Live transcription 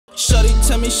Shorty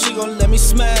tell me she gon' let me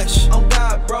smash. On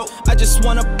God, bro. I just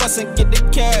wanna bust and get the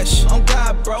cash. On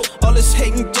God, bro. All this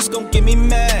hating just gon' get me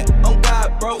mad. On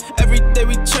God, bro. Every day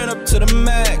we turn up to the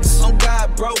max. On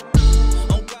God, bro.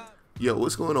 Yo,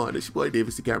 what's going on? It's your boy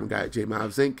Davis, the camera guy at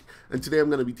JMavs Inc. And today I'm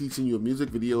going to be teaching you a music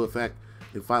video effect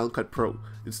in Final Cut Pro.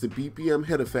 It's the BPM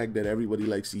hit effect that everybody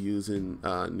likes to use in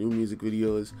new music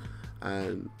videos.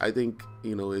 And I think,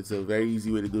 it's a very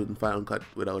easy way to do it in Final Cut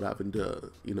without having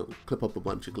to, clip up a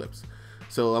bunch of clips.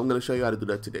 So I'm going to show you how to do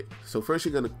that today. So first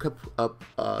you're going to clip up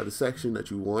the section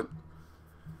that you want.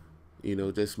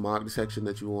 Just mark the section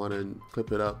that you want and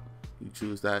clip it up. You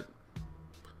choose that.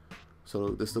 So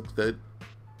this looks good.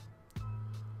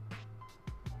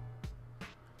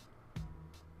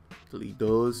 Delete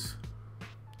those,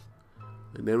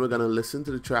 and then we're gonna listen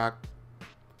to the track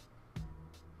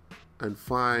and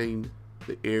find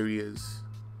the areas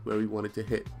where we want it to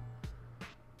hit.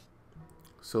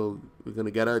 So we're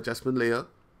gonna get our adjustment layer,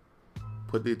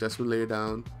 put the adjustment layer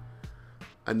down,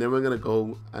 and then we're gonna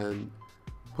go and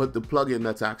put the plugin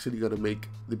that's actually gonna make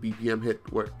the BPM hit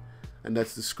work, and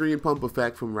that's the screen pump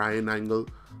effect from Nangle.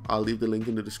 I'll leave the link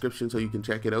in the description so you can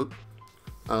check it out.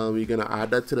 You're gonna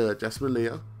add that to the adjustment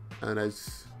layer. And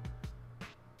as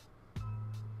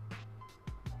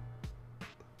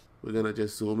we're gonna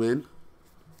just zoom in,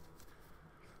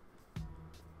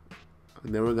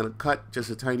 and then we're gonna cut just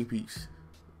a tiny piece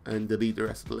and delete the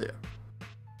rest of the layer.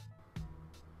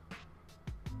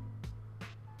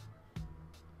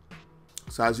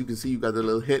 So as you can see, you got the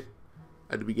little hit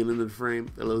at the beginning of the frame,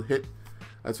 the little hit.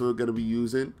 That's what we're gonna be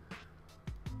using.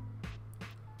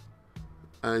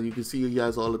 And you can see he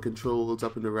has all the controls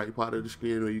up in the right part of the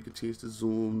screen where you can change the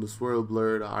zoom, the swirl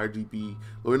blur, the RGB.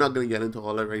 But we're not going to get into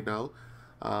all that right now.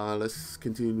 Let's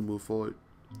continue to move forward.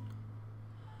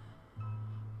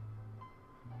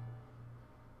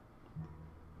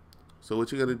 So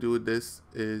what you're going to do with this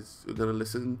is we're going to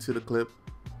listen to the clip.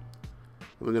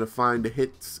 And we're going to find the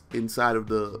hits inside of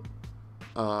the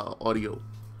audio.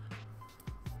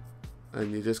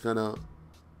 And you're just going to,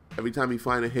 every time you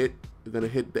find a hit, you're gonna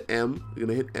hit the M. You're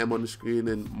gonna hit M on the screen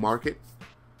and mark it.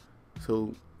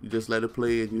 So you just let it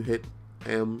play and you hit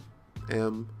M,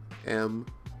 M, M,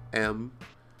 M.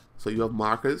 So you have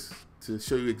markers to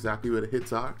show you exactly where the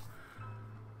hits are.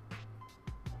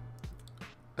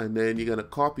 And then you're gonna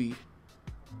copy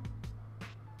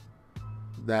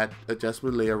that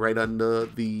adjustment layer right under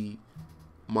the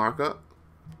marker.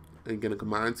 And you're gonna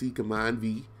Command C, Command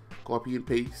V, copy and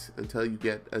paste until you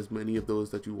get as many of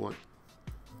those that you want.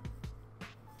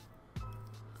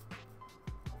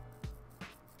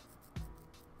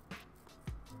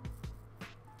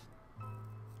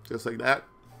 Just like that.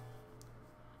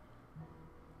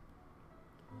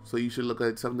 So you should look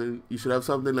at something, you should have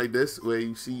something like this where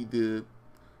you see the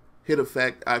hit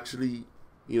effect actually,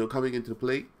 coming into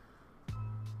play.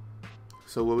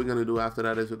 So what we're gonna do after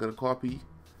that is we're gonna copy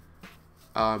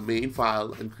our main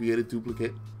file and create a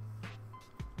duplicate.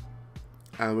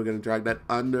 And we're gonna drag that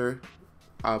under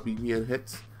our BPM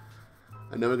hits.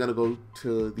 And then we're gonna go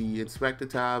to the inspector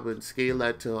tab and scale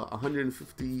that to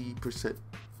 150%.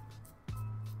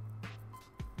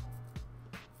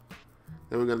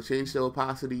 Then we're going to change the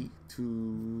opacity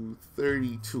to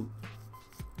 32.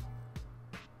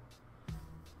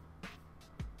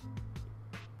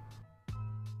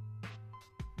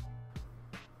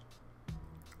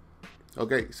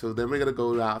 Okay, so then we're going to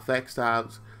go to our effects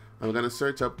tabs and we're going to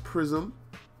search up Prism.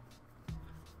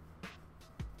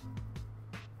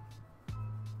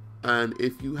 And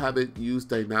if you haven't used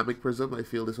Dynamic Prism, I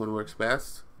feel this one works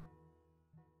best.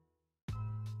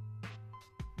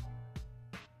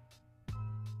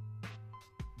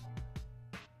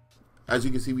 As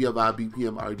you can see, we have our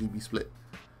BPM RGB split.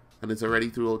 And it's already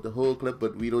throughout the whole clip,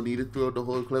 but we don't need it throughout the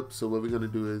whole clip. So what we're going to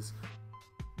do is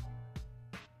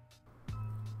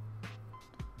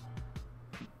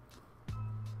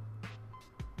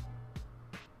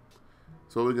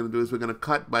we're going to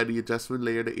cut by the adjustment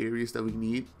layer the areas that we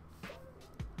need.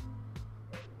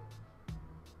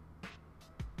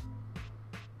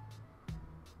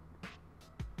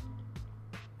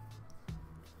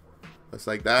 Just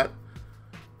like that.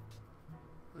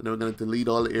 And then we're going to delete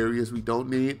all the areas we don't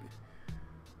need.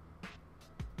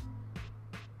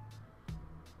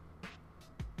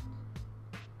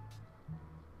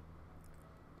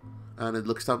 And it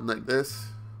looks something like this.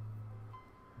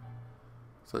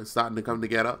 So it's starting to come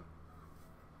together.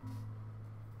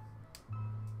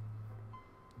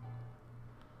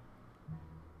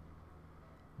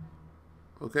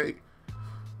 Okay.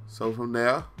 So from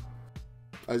there,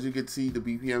 as you can see, the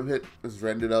BPM hit is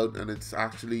rendered out and it's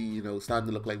actually, starting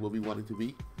to look like what we want it to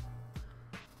be.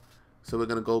 So we're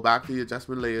gonna go back to the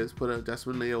adjustment layers, put an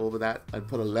adjustment layer over that, and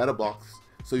put a letterbox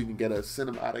so you can get a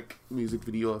cinematic music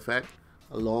video effect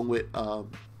along with the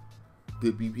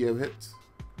BPM hits,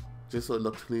 just so it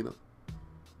looks cleaner.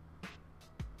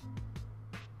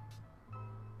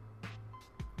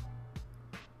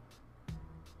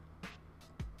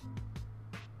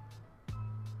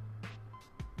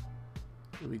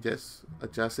 Let me just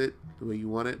adjust it the way you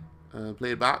want it,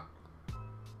 play it back,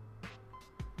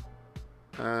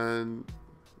 and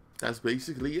that's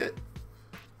basically it.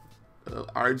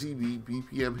 RGB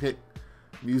BPM hit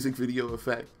music video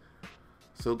effect.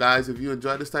 So guys, if you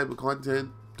enjoy this type of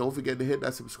content, don't forget to hit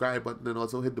that subscribe button and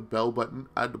also hit the bell button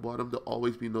at the bottom to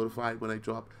always be notified when I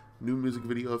drop new music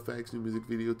video effects, new music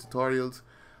video tutorials.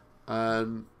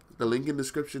 The link in the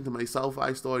description to my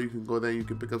Self-Fi store, you can go there, you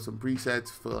can pick up some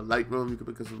presets for Lightroom, you can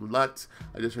pick up some LUTs.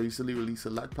 I just recently released a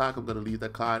LUT pack. I'm going to leave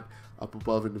that card up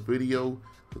above in the video.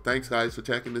 So thanks guys for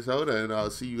checking this out, and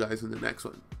I'll see you guys in the next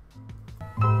one.